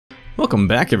Welcome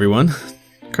back, everyone.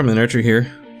 Carmen Archer here.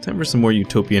 Time for some more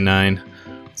Utopia 9.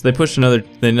 So they pushed another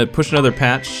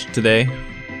patch today,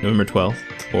 November 12th,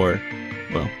 or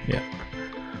well, yeah.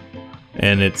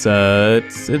 And it's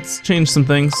changed some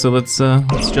things. So let's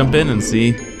jump in and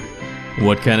see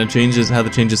what kind of changes, how the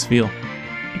changes feel.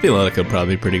 I feel like it'll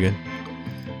probably be pretty good.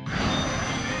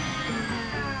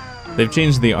 They've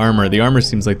changed the armor. The armor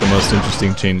seems like the most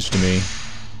interesting change to me.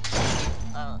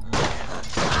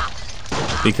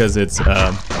 Because it's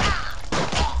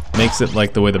makes it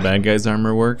like the way the bad guy's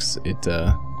armor works. It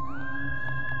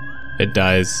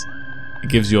dies. It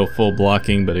gives you a full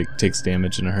blocking, but it takes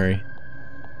damage in a hurry.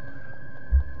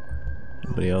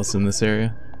 Nobody else in this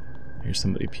area? Here's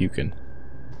somebody puking.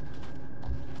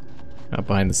 Not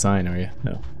behind the sign, are you?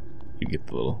 No. You get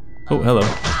the little... Oh, hello.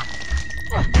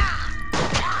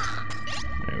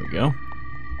 There we go.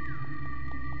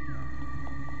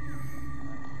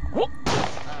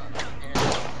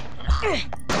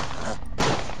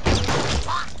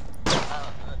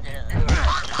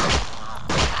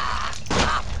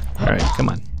 Alright, come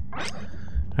on.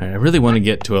 Alright, I really want to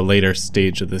get to a later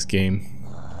stage of this game.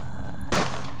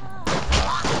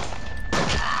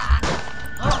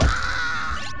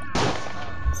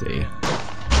 Let's see.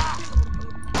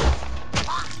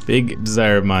 Big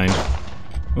desire of mine.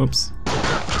 Whoops.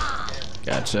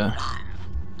 Gotcha.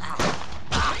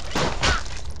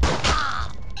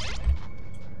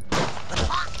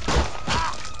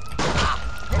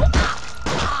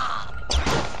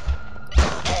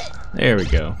 There we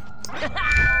go.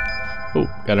 Oh,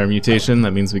 got our mutation.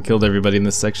 That means we killed everybody in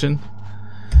this section.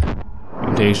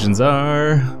 Mutations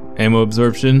are ammo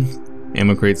absorption.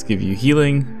 Ammo crates give you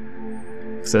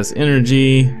healing. Excess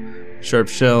energy. Sharp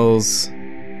shells.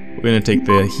 We're gonna take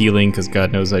the healing because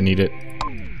God knows I need it.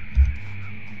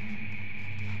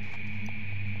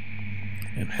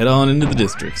 And head on into the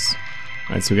districts.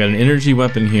 Alright, so we got an energy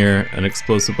weapon here, an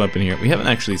explosive weapon here. We haven't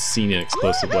actually seen an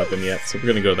explosive weapon yet, so we're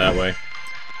gonna go that way.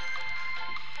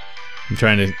 I'm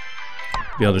trying to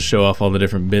be able to show off all the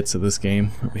different bits of this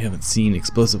game. We haven't seen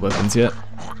explosive weapons yet.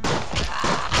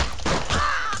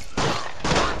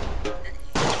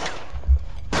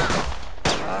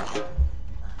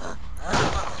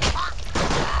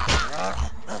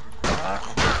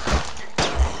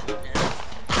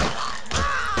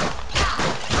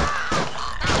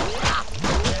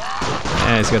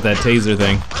 Yeah, he's got that taser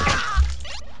thing.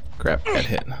 Crap, got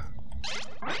hit.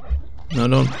 No,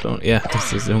 don't, yeah,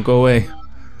 don't go away.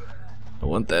 I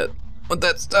want that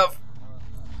stuff.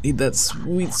 Need that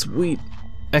sweet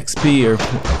XP or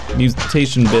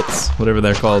mutation bits, whatever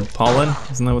they're called. Pollen?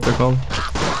 Isn't that what they're called?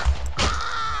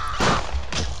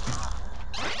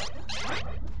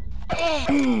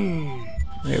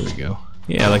 There we go.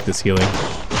 Yeah, I like this healing.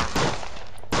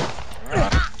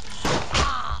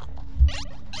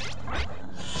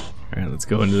 Alright, let's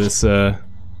go into this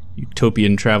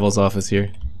Utopian Travels office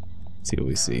here. See what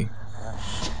we see.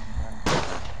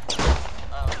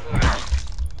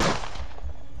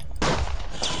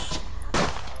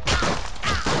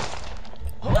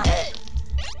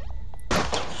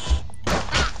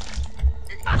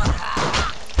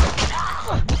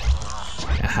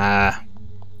 Aha!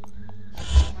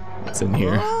 What's in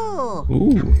here?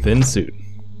 Ooh, thin suit.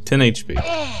 10 HP.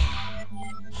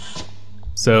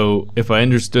 So, if I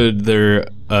understood their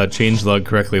changelog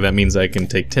correctly, that means I can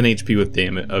take 10 HP with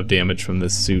damage from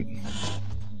this suit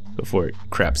before it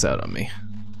craps out on me.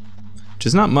 Which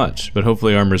is not much, but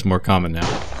hopefully armor's more common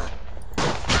now.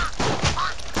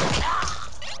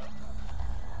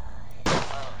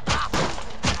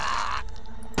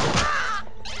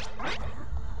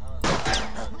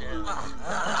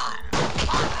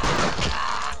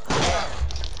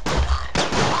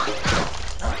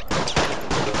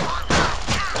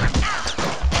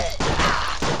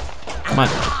 Come on.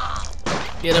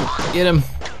 Get him, get him.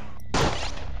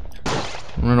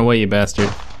 Run away, you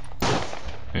bastard.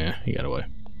 Yeah, he got away.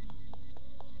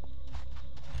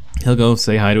 He'll go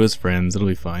say hi to his friends, it'll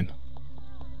be fine.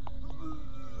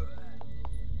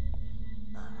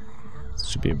 This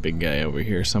should be a big guy over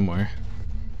here somewhere.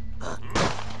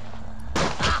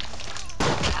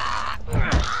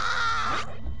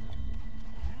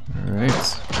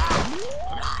 Alright.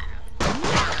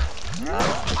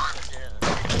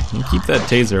 Keep that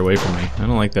taser away from me. I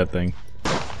don't like that thing.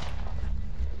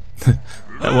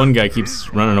 That one guy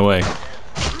keeps running away.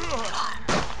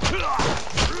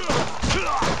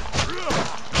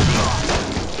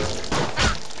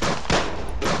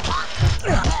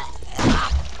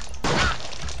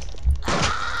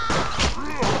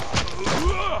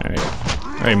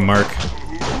 Alright, Mark.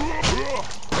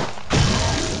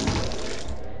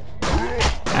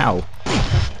 Ow.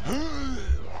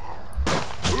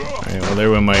 there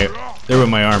went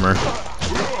my armor.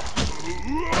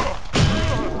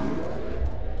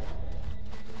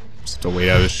 Just to wait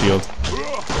out his shield.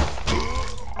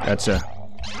 Gotcha.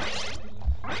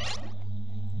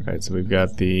 Alright, so we've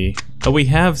got the... Oh, we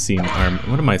have seen armor.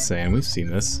 What am I saying? We've seen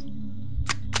this.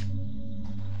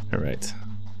 Alright.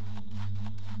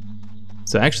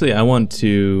 So actually, I want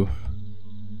to...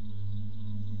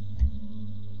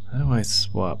 How do I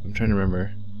swap? I'm trying to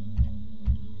remember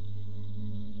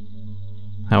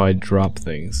how I drop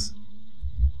things.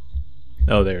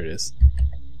 Oh, there it is.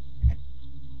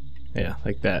 Yeah,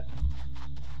 like that.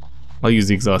 I'll use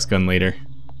the exhaust gun later.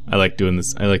 I like doing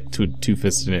this. I like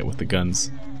two-fisting it with the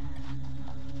guns.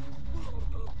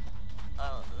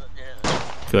 I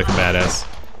feel like a badass.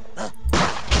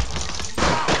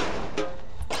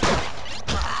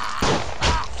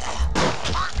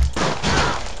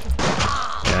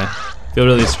 Yeah, feel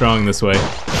really strong this way.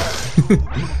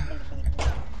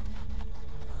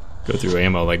 Go through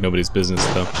ammo like nobody's business,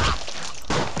 though.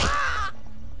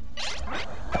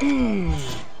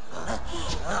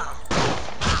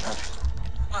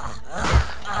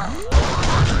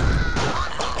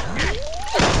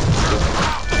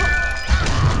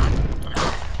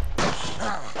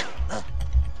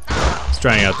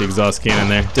 Trying out the exhaust cannon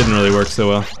there. Didn't really work so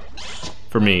well.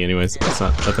 For me, anyways. It's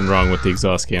not nothing wrong with the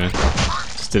exhaust cannon.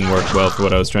 Just didn't work well for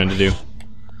what I was trying to do.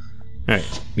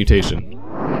 Alright, mutation.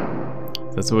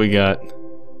 That's what we got.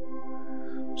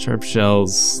 Sharp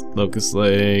shells, locust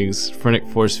legs, phrenic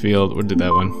force field. What did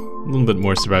that one? A little bit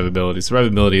more survivability.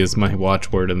 Survivability is my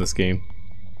watchword in this game.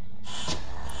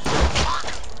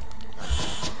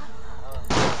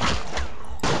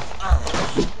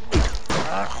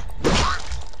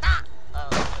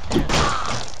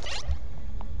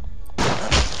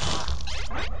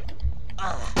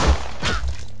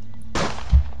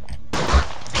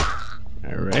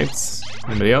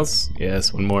 Anybody else?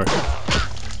 Yes, one more.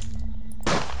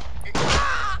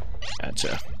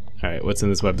 Gotcha. Alright, what's in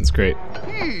this weapons crate?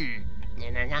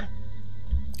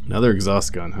 Another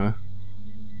exhaust gun, huh?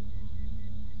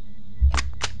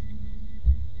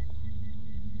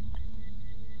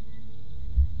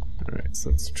 Alright, so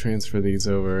let's transfer these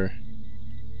over.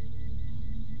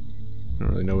 I don't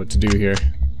really know what to do here.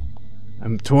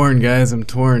 I'm torn, guys, I'm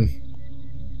torn.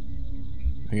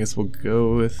 I guess we'll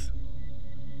go with...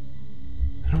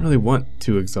 I don't really want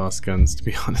two exhaust guns, to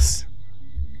be honest.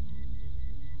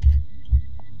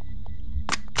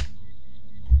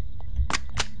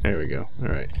 There we go.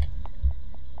 Alright.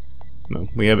 No,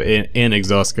 we have an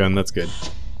exhaust gun. That's good.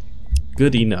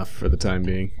 Good enough for the time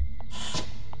being.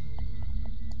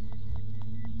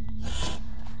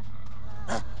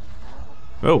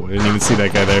 Oh, I didn't even see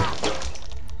that guy there.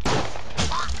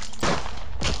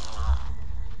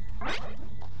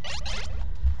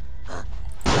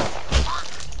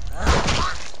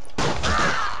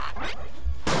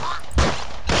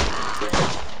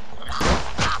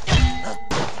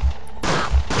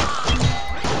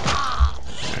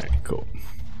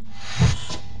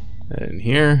 And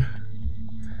here,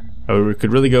 oh, we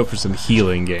could really go for some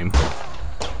healing game.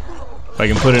 If I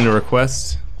can put in a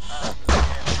request.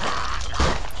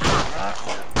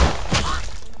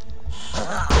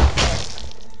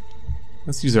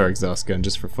 Let's use our exhaust gun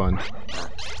just for fun.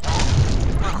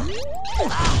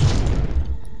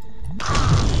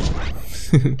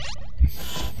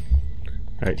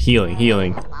 Alright,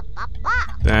 healing.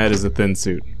 That is a thin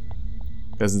suit.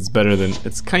 Because it's better than...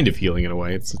 It's kind of healing in a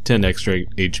way. It's 10 extra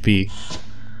HP.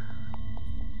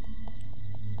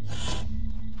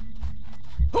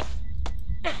 I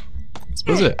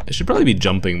suppose I should probably be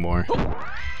jumping more.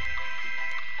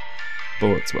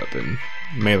 Bullets weapon.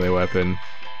 Melee weapon.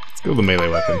 Let's go with the melee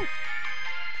weapon.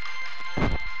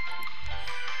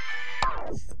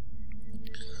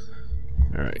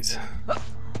 Alright.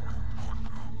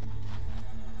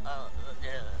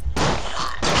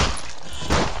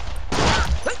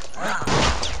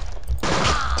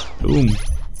 Boom.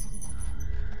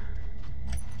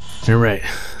 Alright,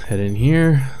 head in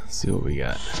here, see what we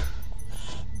got.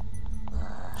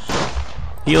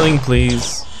 Healing,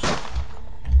 please.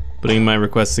 Putting in my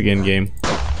requests again, game.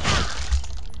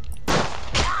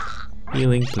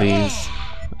 Healing, please.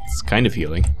 It's kind of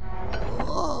healing.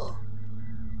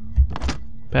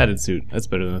 Padded suit, that's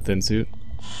better than a thin suit.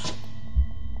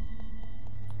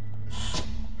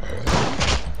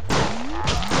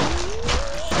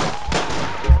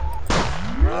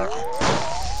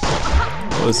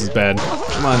 Oh, this is bad.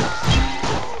 Come on.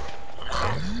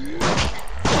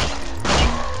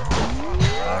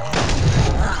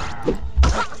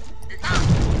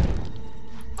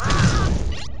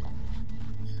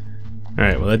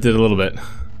 Alright, well that did a little bit.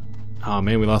 Oh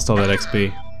man, we lost all that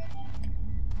XP.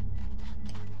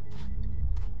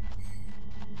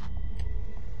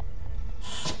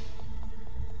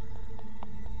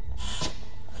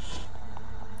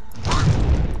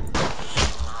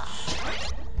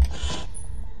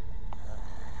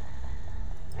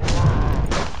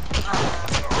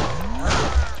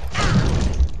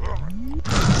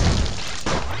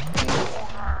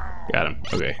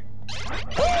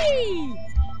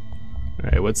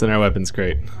 what's in our weapons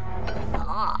crate?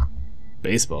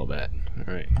 Baseball bat.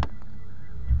 Alright.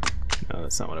 No,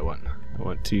 that's not what I want. I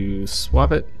want to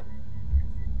swap it.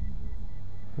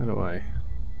 How do I...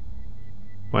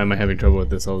 Why am I having trouble with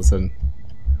this all of a sudden?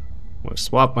 I want to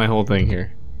swap my whole thing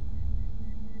here.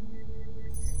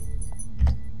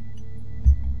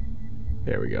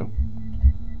 There we go.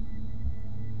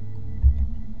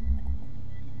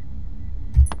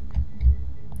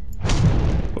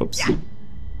 Whoops.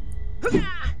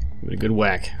 Give it a good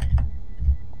whack.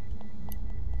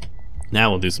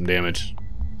 Now we'll do some damage.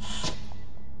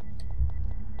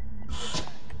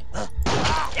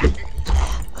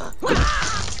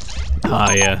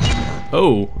 Ah, yeah.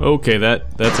 Oh, okay,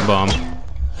 that's a bomb.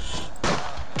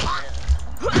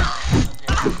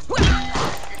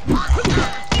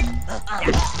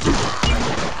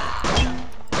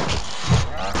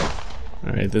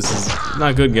 Alright, this is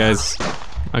not good, guys.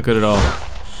 Not good at all.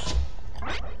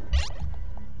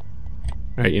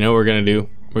 Alright, you know what we're gonna do?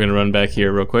 We're gonna run back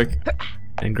here real quick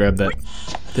and grab that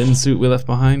thin suit we left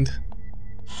behind.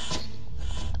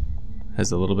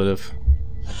 Has a little bit of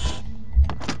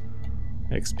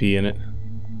XP in it.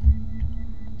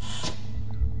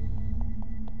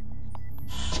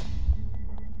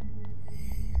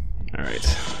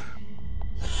 Alright.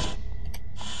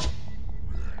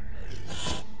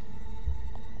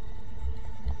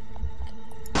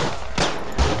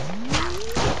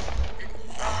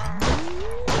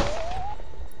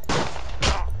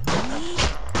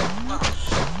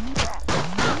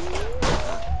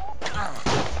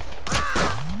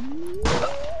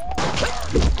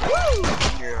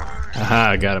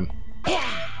 Aha, I got him.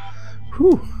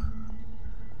 Whew.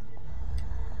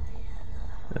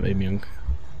 That made me young.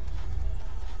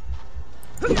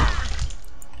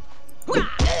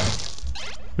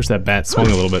 Wish that bat swung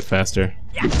a little bit faster.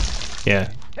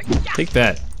 Yeah. Take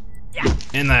that.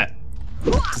 And that.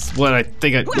 This is what I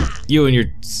think you and your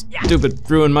stupid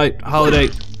ruin my holiday.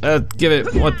 Give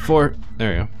it what for? There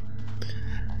we go.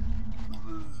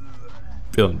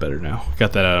 Feeling better now.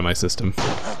 Got that out of my system.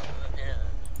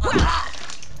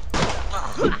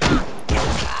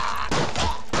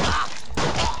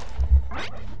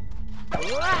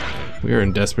 We are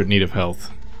in desperate need of health.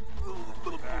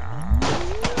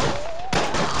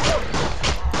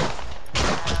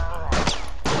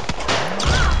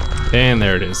 And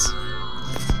there it is.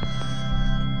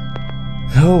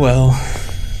 Oh well.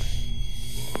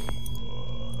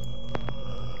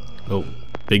 Oh,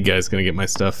 big guy's gonna get my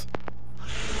stuff.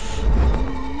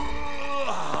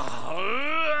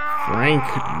 Frank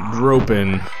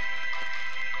Dropin.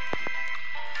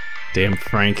 Damn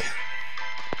Frank.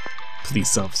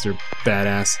 Police officer,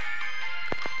 badass.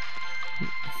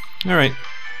 Alright.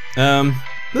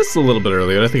 This is a little bit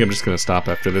early, but I think I'm just gonna stop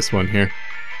after this one here.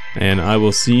 And I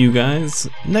will see you guys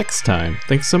next time.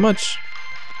 Thanks so much.